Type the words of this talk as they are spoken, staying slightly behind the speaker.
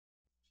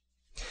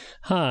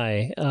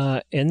Hi.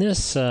 In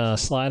this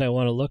slide, I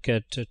want to look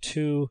at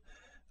two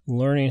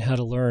learning how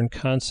to learn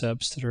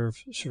concepts that are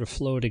sort of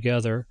flow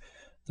together,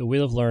 the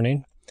wheel of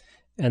learning,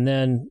 and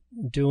then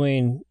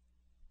doing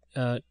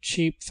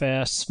cheap,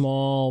 fast,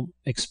 small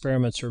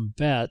experiments or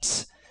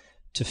bets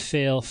to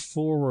fail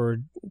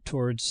forward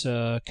towards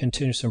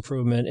continuous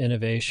improvement,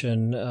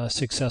 innovation,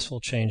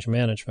 successful change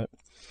management.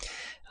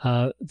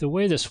 The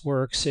way this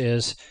works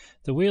is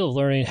the wheel of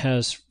learning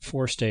has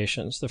four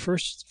stations. The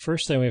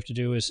first thing we have to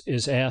do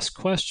is ask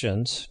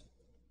questions.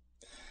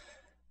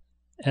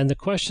 And the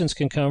questions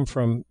can come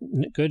from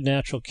good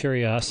natural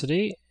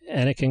curiosity,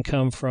 and it can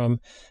come from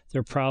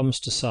their problems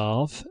to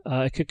solve.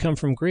 It could come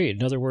from greed.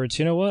 In other words,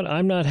 you know what?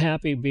 I'm not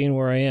happy being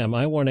where I am.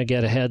 I want to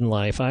get ahead in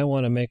life. I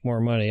want to make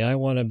more money. I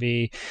want to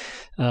be,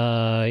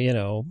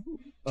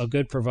 a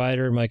good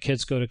provider. My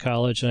kids go to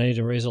college, and I need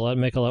to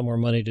make a lot more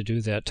money to do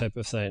that type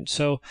of thing.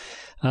 So,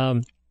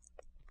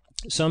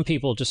 some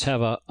people just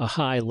have a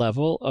high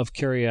level of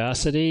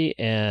curiosity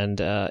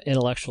and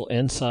intellectual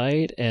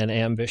insight and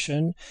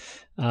ambition.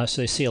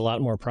 So they see a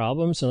lot more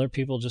problems, and other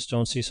people just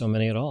don't see so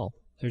many at all.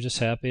 They're just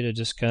happy to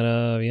just kind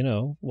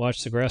of,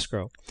 watch the grass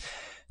grow.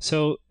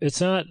 So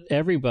it's not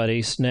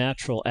everybody's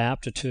natural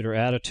aptitude or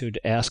attitude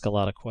to ask a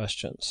lot of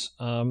questions.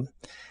 And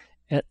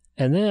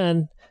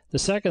then the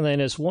second thing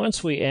is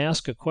once we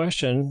ask a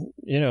question,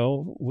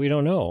 we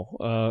don't know.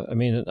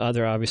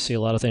 There are obviously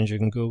a lot of things you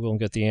can Google and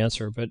get the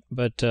answer, but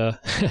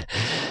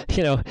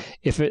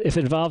if it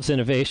involves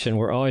innovation,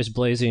 we're always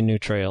blazing new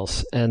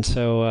trails. And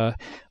so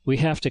we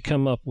have to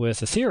come up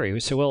with a theory. We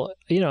say, well,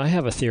 I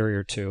have a theory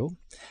or two,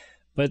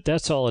 but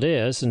that's all it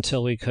is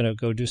until we kind of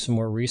go do some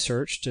more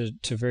research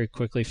to very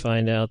quickly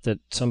find out that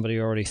somebody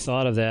already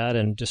thought of that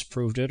and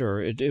disproved it,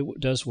 or it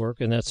does work,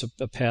 and that's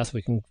a path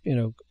we can,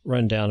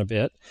 run down a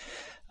bit.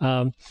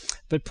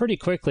 But pretty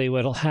quickly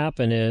what will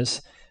happen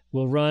is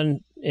we'll run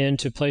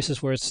into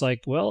places where it's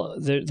like, well,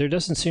 there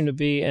doesn't seem to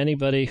be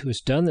anybody who's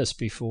done this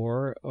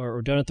before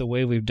or done it the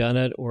way we've done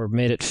it or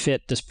made it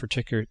fit this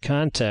particular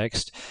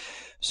context.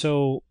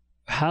 So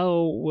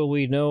how will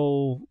we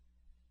know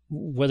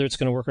whether it's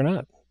going to work or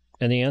not?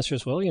 And the answer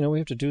is, well, we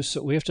have to do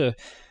so. We have to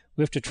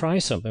try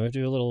something. We have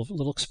to do a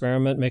little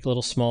experiment, make a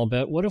little small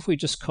bet. What if we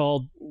just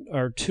called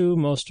our two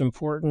most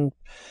important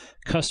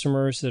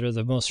customers that are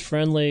the most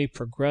friendly,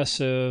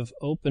 progressive,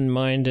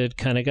 open-minded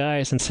kind of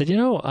guys and said,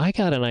 I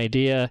got an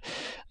idea.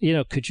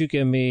 Could you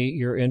give me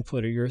your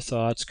input or your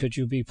thoughts? Could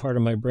you be part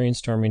of my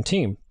brainstorming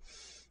team?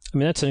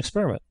 That's an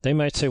experiment. They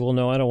might say, well,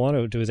 no, I don't want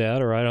to do that,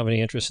 or I don't have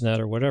any interest in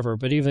that, or whatever.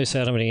 But even if they say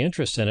I don't have any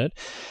interest in it,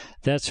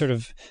 that sort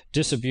of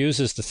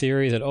disabuses the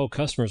theory that,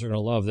 customers are going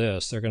to love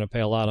this. They're going to pay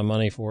a lot of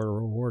money for it or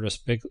reward us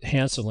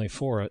handsomely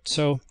for it.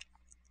 So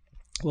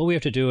what we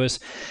have to do is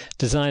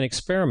design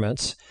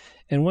experiments.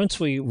 And once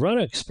we run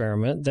an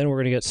experiment, then we're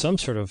going to get some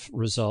sort of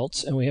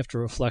results, and we have to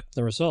reflect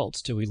the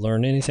results. Do we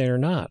learn anything or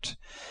not?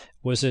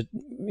 Was it,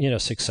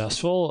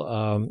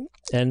 successful?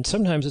 And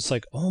sometimes it's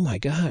like, oh my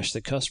gosh,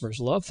 the customers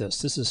love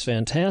this. This is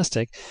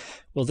fantastic.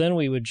 Well, then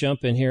we would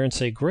jump in here and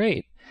say,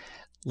 great,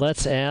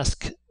 let's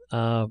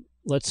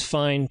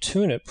fine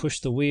tune it, push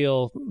the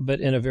wheel, but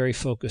in a very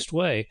focused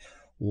way.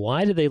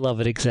 Why do they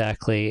love it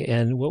exactly?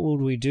 And what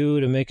would we do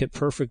to make it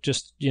perfect,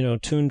 just,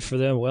 tuned for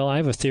them? Well, I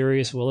have a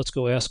theory, so let's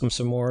go ask them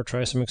some more,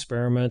 try some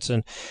experiments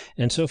and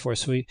so forth.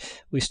 So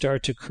we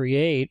start to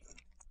create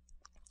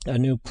a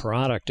new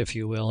product, if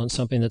you will, and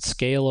something that's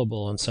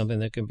scalable and something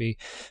that can be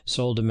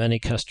sold to many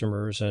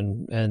customers.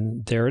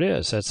 And there it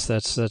is. That's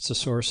the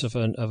source of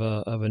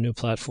a new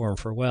platform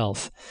for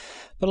wealth.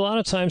 But a lot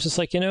of times it's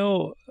like,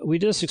 we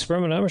did this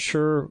experiment. I'm not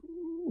sure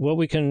what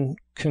we can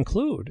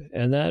conclude.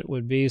 And that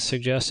would be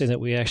suggesting that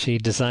we actually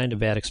designed a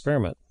bad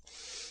experiment,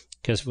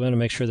 because we want to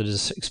make sure that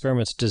this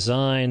experiment's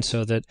designed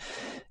so that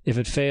if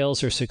it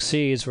fails or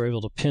succeeds, we're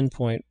able to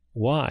pinpoint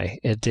why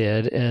it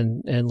did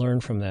and learn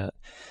from that.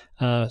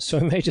 So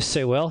we may just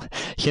say, well,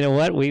 you know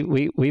what,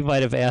 we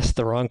might have asked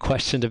the wrong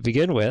question to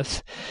begin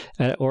with,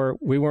 or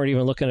we weren't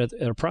even looking at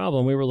a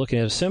problem. We were looking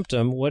at a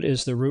symptom. What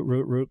is the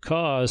root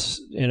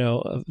cause,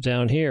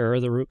 down here,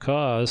 the root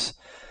cause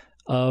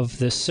of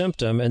this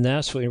symptom? And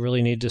that's what we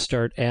really need to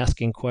start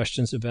asking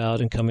questions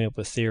about and coming up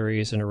with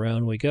theories, and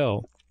around we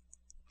go.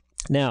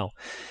 Now,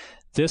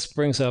 this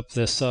brings up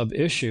the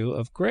sub-issue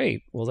of,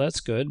 great, well, that's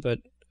good, but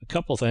a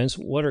couple things.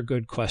 What are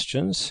good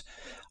questions?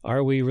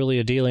 Are we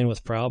really dealing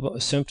with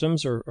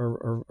symptoms or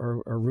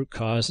root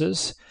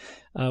causes?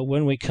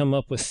 When we come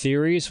up with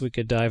theories, we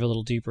could dive a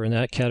little deeper in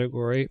that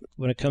category.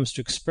 When it comes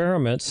to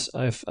experiments,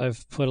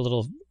 I've put a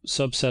little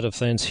subset of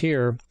things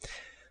here,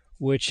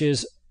 which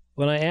is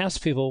when I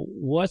ask people,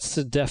 what's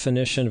the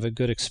definition of a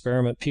good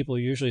experiment? People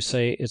usually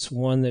say it's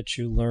one that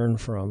you learn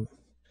from.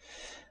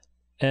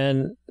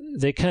 And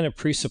they kind of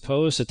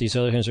presuppose that these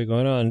other things are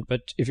going on.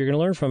 But if you're going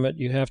to learn from it,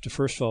 you have to,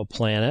 first of all,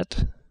 plan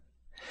it.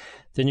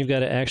 Then you've got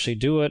to actually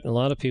do it. And a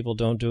lot of people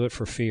don't do it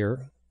for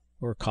fear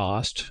or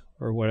cost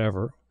or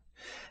whatever.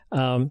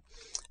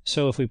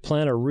 So if we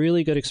plan a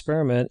really good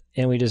experiment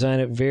and we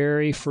design it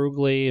very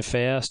frugally,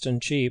 fast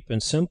and cheap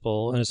and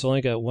simple, and it's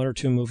only got one or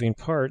two moving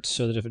parts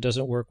so that if it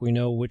doesn't work, we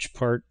know which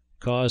part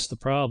caused the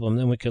problem,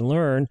 then we can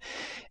learn.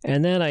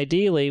 And then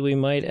ideally, we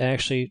might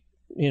actually,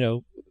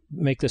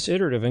 make this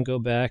iterative and go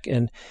back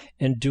and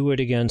do it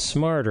again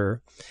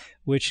smarter,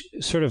 which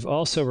sort of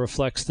also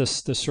reflects the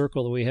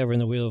circle that we have in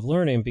the wheel of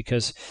learning,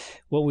 because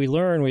what we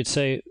learn, we'd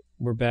say,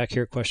 we're back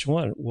here at question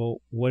one.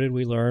 Well, what did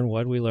we learn?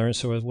 What did we learn?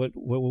 So what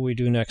will we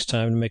do next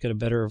time to make it a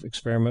better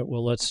experiment?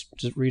 Well, let's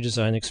just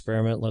redesign the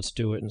experiment. Let's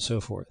do it, and so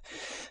forth.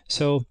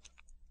 So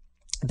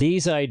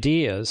these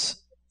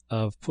ideas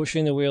of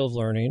pushing the wheel of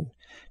learning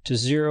to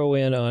zero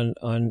in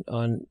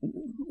on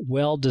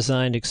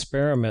well-designed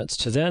experiments,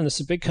 to then, this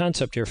is a big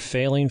concept here,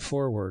 failing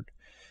forward.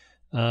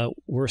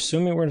 We're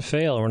assuming we're going to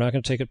fail, and we're not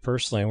going to take it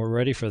personally, and we're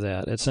ready for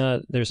that.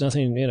 There's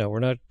nothing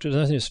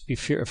to be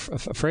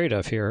afraid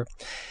of here.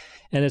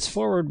 And it's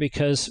forward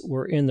because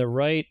we're in the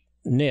right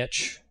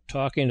niche,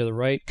 talking to the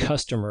right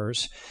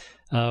customers,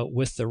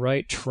 with the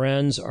right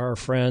trends, our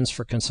friends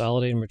for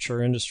consolidating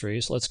mature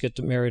industries. Let's get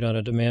married on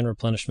a demand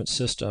replenishment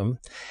system.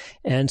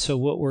 And so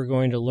what we're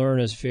going to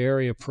learn is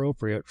very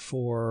appropriate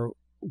for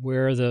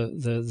where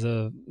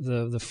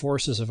the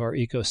forces of our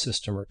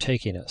ecosystem are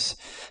taking us.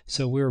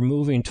 So we're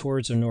moving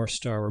towards a North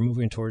Star. We're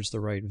moving towards the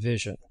right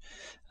vision.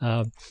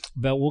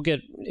 But we'll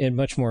get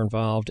much more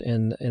involved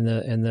in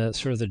the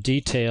sort of the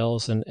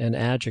details and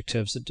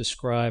adjectives that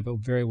describe a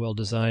very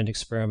well-designed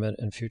experiment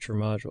in future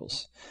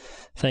modules.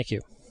 Thank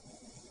you.